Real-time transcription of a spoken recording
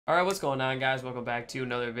Alright, what's going on, guys? Welcome back to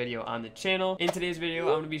another video on the channel. In today's video,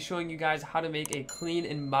 I'm going to be showing you guys how to make a clean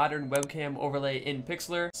and modern webcam overlay in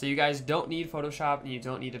Pixlr. So you guys don't need Photoshop and you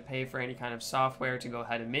don't need to pay for any kind of software to go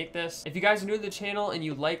ahead and make this. If you guys are new to the channel and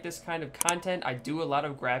you like this kind of content, I do a lot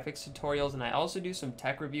of graphics tutorials and I also do some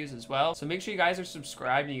tech reviews as well. So make sure you guys are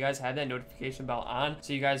subscribed and you guys have that notification bell on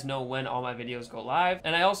so you guys know when all my videos go live.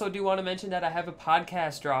 And I also do want to mention that I have a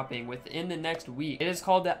podcast dropping within the next week. It is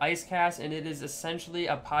called the Icecast and it is essentially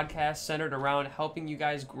a podcast centered around helping you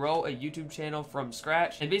guys grow a YouTube channel from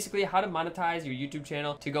scratch and basically how to monetize your YouTube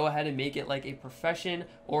channel to go ahead and make it like a profession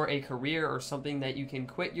or a career or something that you can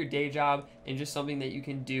quit your day job and just something that you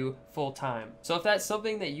can do full time. So if that's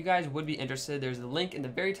something that you guys would be interested, there's a link in the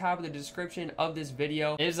very top of the description of this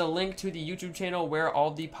video. It is a link to the YouTube channel where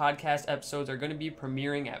all the podcast episodes are going to be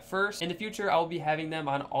premiering at first. In the future, I'll be having them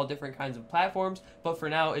on all different kinds of platforms, but for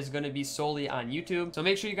now it's going to be solely on YouTube. So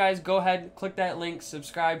make sure you guys go ahead, click that link,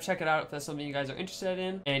 subscribe, check it out if that's something you guys are interested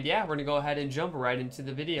in. And yeah, we're gonna go ahead and jump right into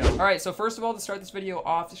the video. All right, so first of all, to start this video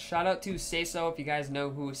off, shout out to Sayso. If you guys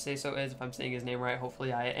know who Sayso is, if I'm saying his name right,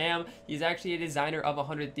 hopefully I am. He's actually a designer of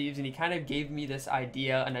 100 Thieves and he kind of gave me this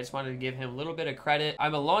idea and I just wanted to give him a little bit of credit.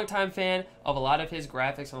 I'm a longtime fan of a lot of his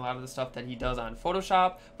graphics and a lot of the stuff that he does on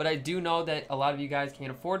Photoshop, but I do know that a lot of you guys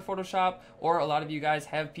can't afford Photoshop or a lot of you guys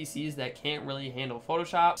have PCs that can't really handle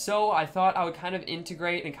Photoshop. So I thought I would kind of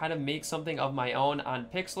integrate and kind of make something of my own on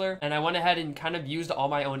Pixlr, and I went ahead and kind of used all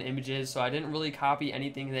my own images, so I didn't really copy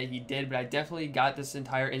anything that he did, but I definitely got this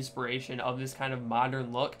entire inspiration of this kind of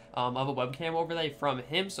modern look of a webcam overlay from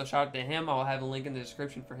him. So shout out to him. I'll have a link in the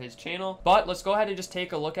description for his channel, but let's go ahead and just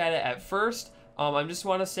take a look at it at first. I just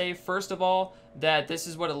want to say first of all that this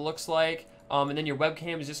is what it looks like. And then your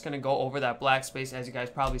webcam is just going to go over that black space as you guys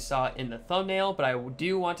probably saw in the thumbnail, but I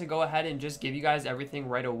do want to go ahead and just give you guys everything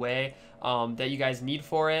right away that you guys need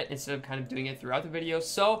for it instead of kind of doing it throughout the video.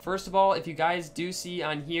 So first of all, if you guys do see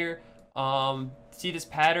on here, see this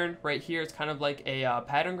pattern right here, it's kind of like a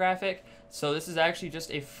pattern graphic. So this is actually just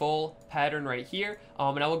a full pattern right here.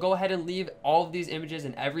 And I will go ahead and leave all of these images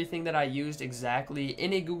and everything that I used exactly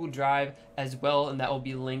in a Google Drive as well, and that will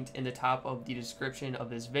be linked in the top of the description of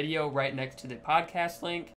this video right next to the podcast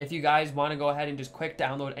link. If you guys want to go ahead and just quick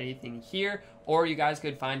download anything here, or you guys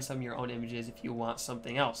could find some of your own images if you want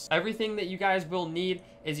something else. Everything that you guys will need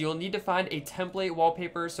is you'll need to find a template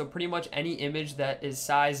wallpaper, so pretty much any image that is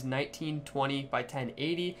size 1920 by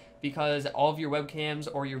 1080, because all of your webcams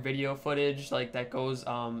or your video footage like that goes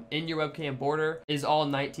in your webcam border is all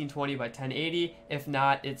 1920 by 1080. If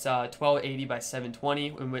not, it's 1280 by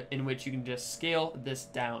 720 in which you can just scale this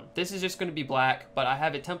down. This is just going to be black, but I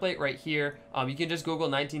have a template right here. You can just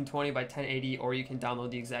Google 1920 by 1080 or you can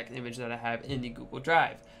download the exact image that I have in the Google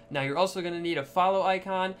Drive. Now you're also going to need a follow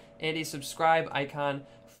icon and a subscribe icon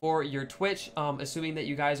for your Twitch, assuming that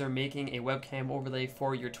you guys are making a webcam overlay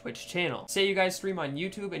for your Twitch channel. Say you guys stream on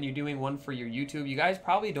YouTube and you're doing one for your YouTube, you guys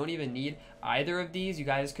probably don't even need either of these. You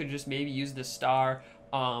guys could just maybe use the star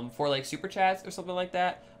for like super chats or something like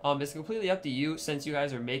that. It's completely up to you. Since you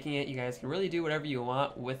guys are making it, you guys can really do whatever you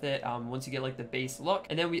want with it once you get like the base look.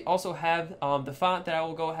 And then we also have the font that I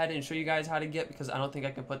will go ahead and show you guys how to get, because I don't think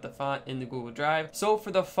I can put the font in the Google Drive. So for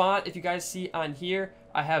the font, if you guys see on here,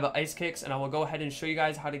 I have Ice Kicks, and I will go ahead and show you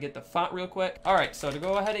guys how to get the font real quick. All right, so to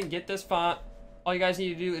go ahead and get this font, all you guys need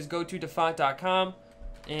to do is go to defont.com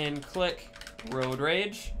and click Road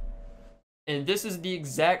Rage. And this is the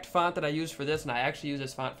exact font that I use for this, and I actually use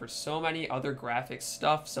this font for so many other graphic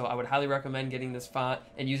stuff, so I would highly recommend getting this font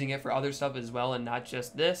and using it for other stuff as well and not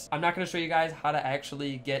just this. I'm not going to show you guys how to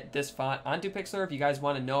actually get this font onto Pixlr. If you guys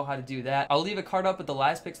want to know how to do that, I'll leave a card up with the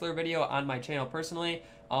last Pixlr video on my channel personally.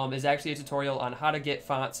 Is actually a tutorial on how to get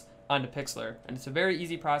fonts onto Pixlr, and it's a very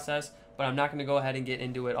easy process, but I'm not going to go ahead and get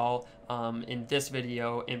into it all in this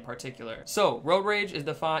video in particular. So Road Rage is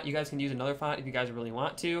the font. You guys can use another font if you guys really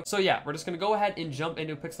want to. So yeah, we're just going to go ahead and jump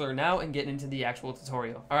into Pixlr now and get into the actual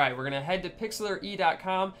tutorial. All right, we're going to head to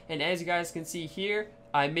pixlre.com, and as you guys can see here,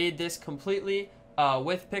 I made this completely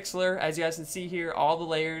with Pixlr. As you guys can see here, all the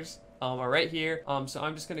layers are right here. So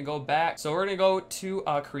I'm just going to go back. So we're going to go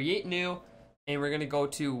to create new, and we're going to go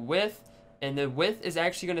to width, and the width is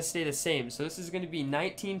actually going to stay the same. So this is going to be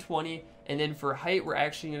 1920, and then for height, we're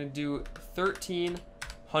actually going to do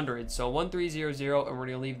 1300. So 1300, and we're going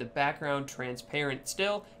to leave the background transparent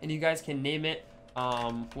still, and you guys can name it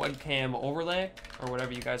webcam overlay or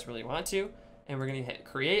whatever you guys really want to. And we're going to hit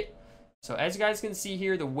create. So as you guys can see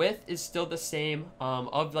here, the width is still the same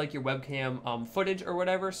of like your webcam footage or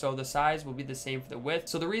whatever. So the size will be the same for the width.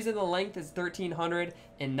 So the reason the length is 1300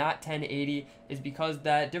 and not 1080 is because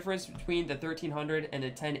that difference between the 1300 and the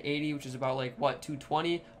 1080, which is about like what,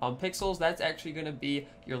 220 pixels, that's actually going to be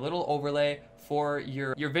your little overlay for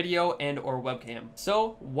your video and or webcam.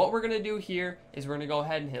 So what we're going to do here is we're going to go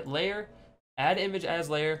ahead and hit layer, add image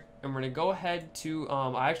as layer, and we're going to go ahead to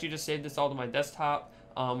I actually just saved this all to my desktop.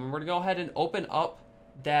 We're going to go ahead and open up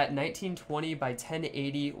that 1920 by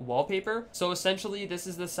 1080 wallpaper. So essentially this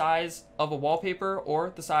is the size of a wallpaper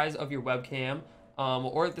or the size of your webcam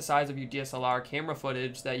or the size of your DSLR camera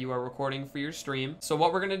footage that you are recording for your stream. So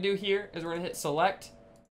what we're going to do here is we're going to hit select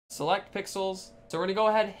pixels. So we're going to go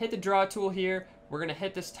ahead and hit the draw tool here. We're going to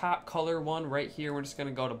hit this top color one right here. We're just going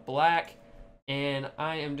to go to black, and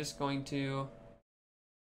I am just going to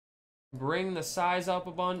bring the size up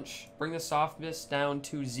a bunch, bring the softness down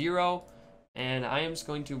to 0, and I am just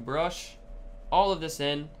going to brush all of this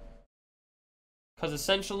in, because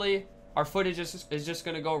essentially our footage is just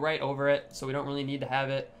going to go right over it, so we don't really need to have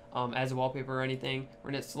it as a wallpaper or anything.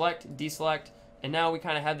 We're going to select, deselect, and now we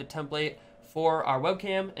kind of have the template for our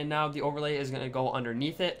webcam, and now the overlay is going to go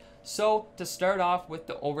underneath it. So to start off with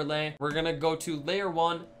the overlay, we're going to go to layer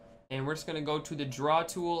 1, and we're just going to go to the draw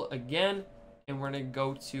tool again, and we're going to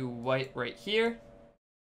go to white right here.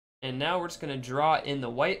 And now we're just going to draw in the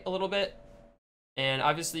white a little bit. And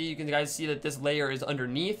obviously you can guys see that this layer is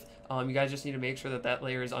underneath. You guys just need to make sure that that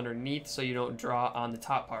layer is underneath so you don't draw on the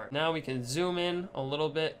top part. Now we can zoom in a little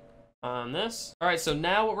bit on this. All right, so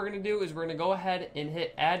now what we're going to do is we're going to go ahead and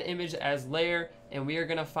hit add image as layer, and we are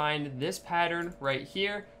going to find this pattern right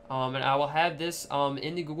here. And I will have this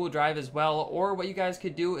in the Google Drive as well. Or what you guys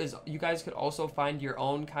could do is you guys could also find your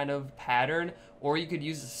own kind of pattern, or you could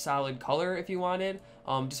use a solid color if you wanted.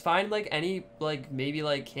 Just find like any, like maybe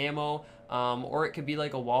like camo, or it could be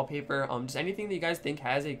like a wallpaper, just anything that you guys think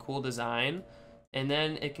has a cool design. And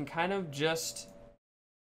then it can kind of just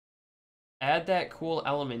add that cool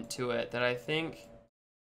element to it that I think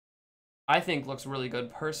looks really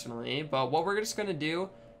good personally. But what we're just going to do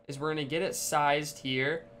is we're going to get it sized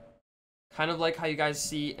here, kind of like how you guys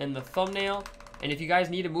see in the thumbnail. And if you guys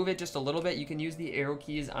need to move it just a little bit, you can use the arrow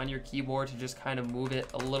keys on your keyboard to just kind of move it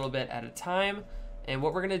a little bit at a time. And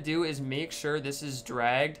what we're going to do is make sure this is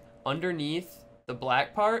dragged underneath the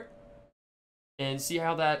black part, and see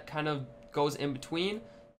how that kind of goes in between.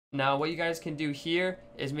 Now what you guys can do here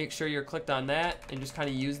is make sure you're clicked on that and just kind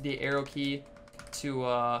of use the arrow key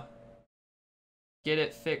to get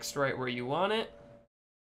it fixed right where you want it.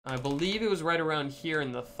 I believe it was right around here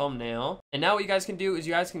in the thumbnail. And now what you guys can do is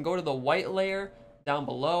you guys can go to the white layer down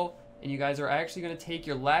below, and you guys are actually going to take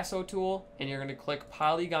your lasso tool and you're going to click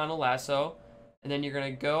polygonal lasso, and then you're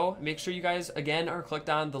going to go make sure you guys again are clicked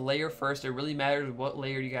on the layer first. It really matters what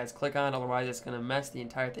layer you guys click on, otherwise it's going to mess the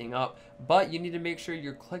entire thing up. But you need to make sure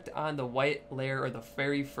you're clicked on the white layer, or the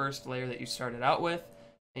very first layer that you started out with,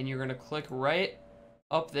 and you're going to click right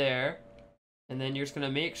up there, and then you're just going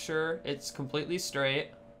to make sure it's completely straight.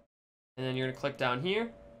 And then you're going to click down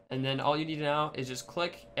here, and then all you need now is just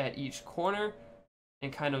click at each corner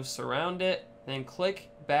and kind of surround it, and then click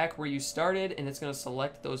back where you started, and it's going to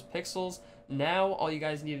select those pixels. Now all you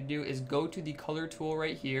guys need to do is go to the color tool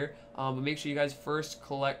right here, but make sure you guys first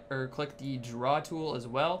click the draw tool as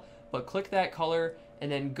well, but click that color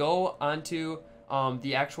and then go onto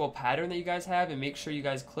the actual pattern that you guys have, and make sure you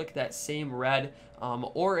guys click that same red,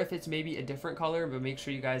 or if it's maybe a different color, but make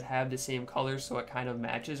sure you guys have the same color so it kind of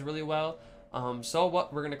matches really well. So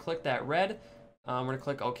what we're going to click that red, we're going to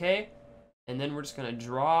click OK, and then we're just going to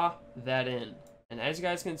draw that in. And as you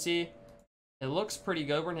guys can see, it looks pretty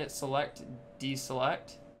good. We're going to hit select,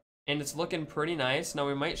 deselect, and it's looking pretty nice. Now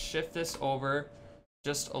we might shift this over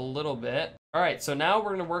just a little bit. All right, so now we're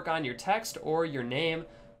going to work on your text or your name.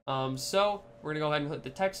 So we're going to go ahead and hit the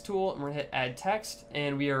text tool, and we're going to hit add text,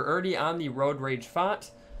 and we are already on the Road Rage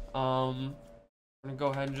font. I'm going to go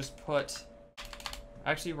ahead and just put,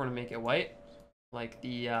 actually we're going to make it white like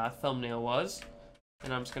the thumbnail was,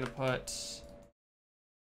 and I'm just going to put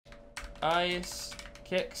ice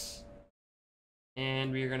kicks,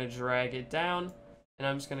 and we're going to drag it down, and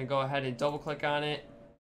I'm just going to go ahead and double click on it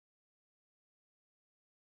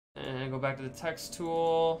and go back to the text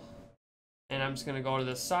tool, and I'm just going to go to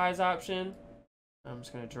the size option. I'm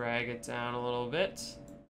just going to drag it down a little bit,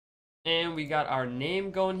 and we got our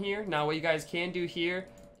name going here. Now what you guys can do here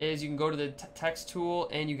is you can go to the text tool,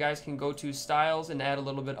 and you guys can go to styles and add a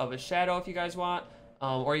little bit of a shadow if you guys want,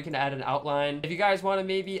 or you can add an outline. If you guys want to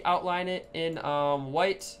maybe outline it in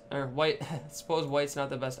white, I suppose white's not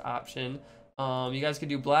the best option. You guys could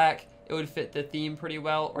do black. it would fit the theme pretty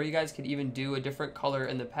well. Or you guys could even do a different color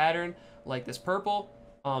in the pattern, like this purple.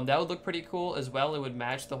 That would look pretty cool as well. It would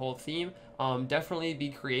match the whole theme. Definitely be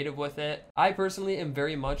creative with it. I personally am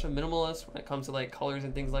very much a minimalist when it comes to like colors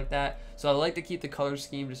and things like that. So I like to keep the color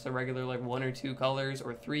scheme just a regular like 1 or 2 colors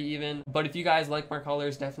or 3 even. But if you guys like more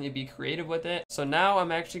colors, definitely be creative with it. So now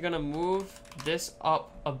I'm actually gonna move this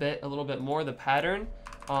up a little bit more, the pattern,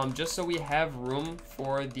 just so we have room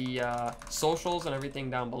for the socials and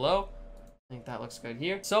everything down below. I think that looks good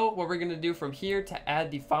here. So what we're gonna do from here to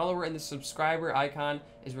add the follower and the subscriber icon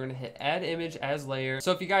is we're gonna hit add image as layer.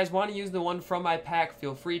 So if you guys want to use the one from my pack,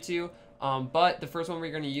 feel free to, but the first one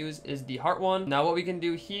we're gonna use is the heart one. Now what we can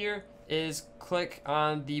do here is click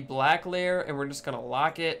on the black layer and we're just gonna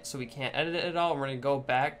lock it so we can't edit it at all. And we're gonna go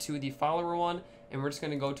back to the follower one and we're just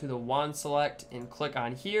gonna go to the wand select and click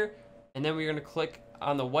on here. And then we're gonna click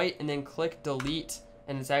on the white and then click delete.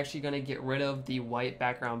 And it's actually going to get rid of the white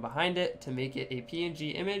background behind it to make it a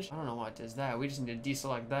PNG image. I don't know what does that. We just need to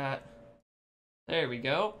deselect that. There we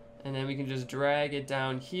go. And then we can just drag it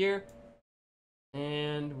down here.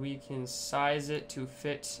 And we can size it to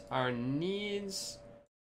fit our needs.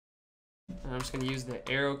 And I'm just going to use the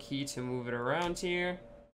arrow key to move it around here.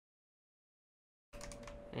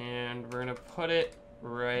 And we're going to put it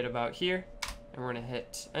right about here. And we're going to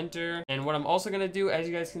hit enter. And what I'm also going to do, as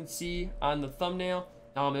you guys can see on the thumbnail,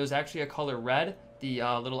 it was actually a color red, the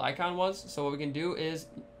little icon was. So what we can do is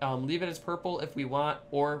leave it as purple if we want,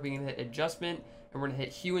 or we can hit adjustment and we're gonna hit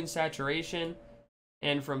hue and saturation.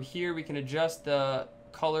 And from here we can adjust the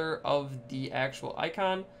color of the actual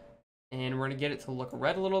icon and we're gonna get it to look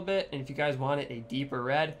red a little bit. And if you guys want it a deeper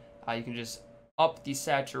red, you can just up the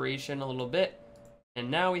saturation a little bit.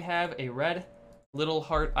 And now we have a red little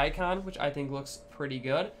heart icon, which I think looks pretty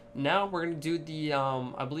good. Now we're gonna do the,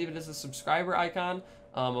 I believe it is a subscriber icon.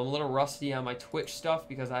 I'm a little rusty on my Twitch stuff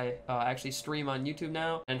because I actually stream on YouTube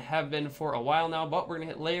now and have been for a while now, but we're gonna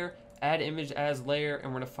hit layer, add image as layer,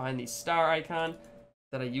 and we're gonna find the star icon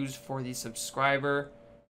that I used for the subscriber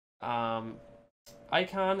icon,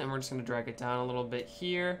 and we're just gonna drag it down a little bit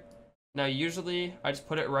here. Now usually I just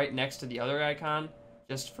put it right next to the other icon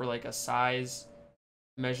just for like a size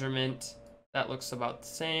measurement. That looks about the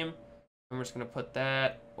same. And we're just gonna put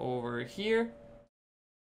that over here.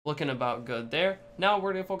 Looking about good there. Now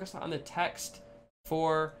we're gonna focus on the text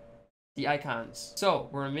for the icons. So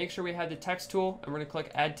we're gonna make sure we have the text tool and we're gonna click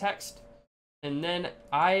add text. And then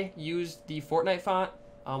I used the Fortnite font,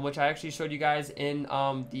 which I actually showed you guys in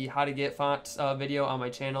the how to get fonts video on my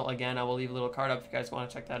channel. Again, I will leave a little card up if you guys wanna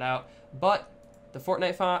check that out. But the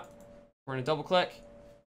Fortnite font, we're gonna double click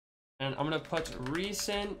and I'm gonna put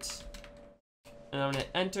recent and I'm gonna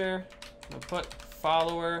enter, I'm gonna put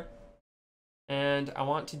follower. And I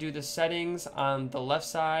want to do the settings on the left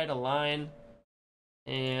side, align.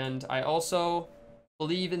 And I also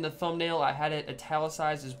believe in the thumbnail, I had it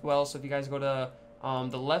italicized as well. So if you guys go to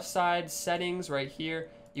the left side settings right here,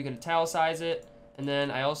 you can italicize it. And then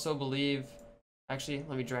I also believe, actually,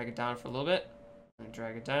 let me drag it down for a little bit. Let me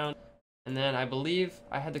drag it down. And then I believe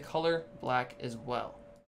I had the color black as well.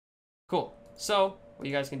 Cool. So what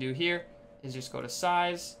you guys can do here is just go to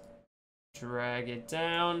size, drag it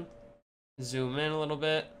down, zoom in a little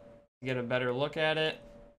bit, get a better look at it.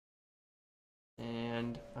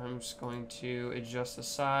 And I'm just going to adjust the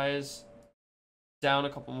size down a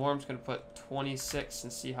couple more. I'm just going to put 26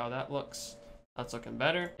 and see how that looks. That's looking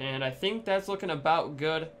better. And I think that's looking about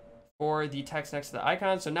good for the text next to the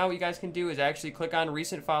icon. So now what you guys can do is actually click on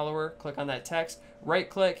recent follower, click on that text, right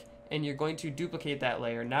click, and you're going to duplicate that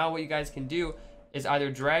layer. Now what you guys can do is either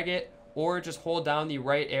drag it or just hold down the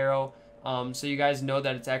right arrow so you guys know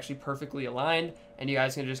that it's actually perfectly aligned, and you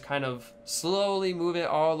guys can just kind of slowly move it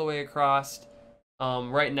all the way across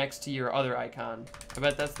right next to your other icon. I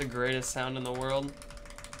bet that's the greatest sound in the world.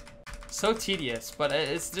 So tedious, but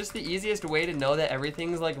it's just the easiest way to know that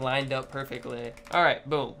everything's like lined up perfectly. All right,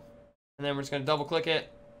 boom. And then we're just gonna double click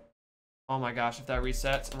it. Oh my gosh, if that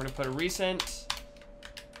resets, and we're gonna put a recent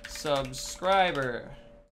subscriber.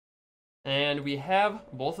 And we have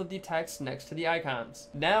both of the text next to the icons.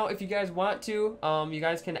 Now, if you guys want to, you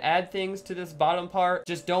guys can add things to this bottom part.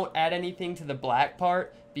 Just don't add anything to the black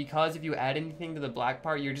part, because if you add anything to the black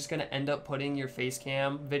part, you're just gonna end up putting your face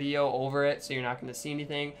cam video over it, so you're not gonna see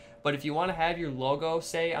anything. But if you wanna have your logo,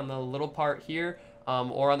 say, on the little part here,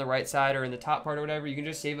 or on the right side or in the top part or whatever, you can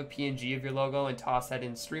just save a PNG of your logo and toss that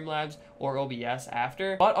in Streamlabs or OBS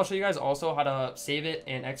after. But I'll show you guys also how to save it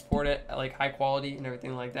and export it at like high quality and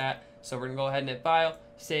everything like that. So we're gonna go ahead and hit file,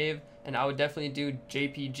 save, and I would definitely do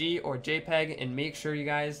JPG or JPEG, and make sure you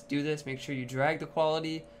guys do this. Make sure you drag the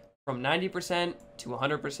quality from 90% to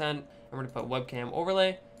 100%, and we're gonna put webcam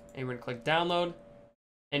overlay, and we're gonna click download.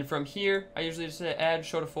 And from here, I usually just say add,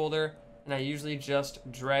 show to folder, and I usually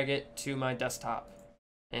just drag it to my desktop.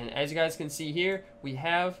 And as you guys can see here, we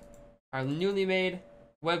have our newly made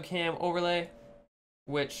webcam overlay,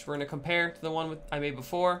 which we're gonna compare to the one I made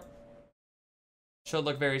before. Should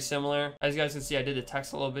look very similar. As you guys can see, I did the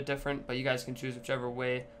text a little bit different, but you guys can choose whichever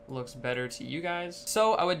way looks better to you guys.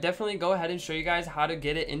 So I would definitely go ahead and show you guys how to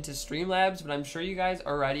get it into Streamlabs, but I'm sure you guys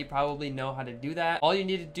already probably know how to do that. All you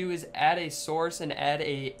need to do is add a source and add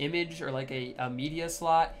a image or like a media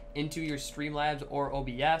slot into your Streamlabs or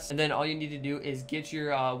OBS, and then all you need to do is get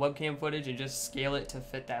your webcam footage and just scale it to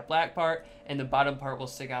fit that black part, and the bottom part will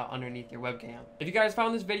stick out underneath your webcam. If you guys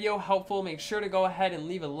found this video helpful, make sure to go ahead and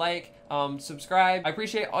leave a like, subscribe. I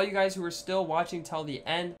appreciate all you guys who are still watching till the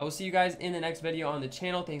end. I will see you guys in the next video on the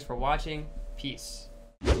channel. Thanks for watching. Peace.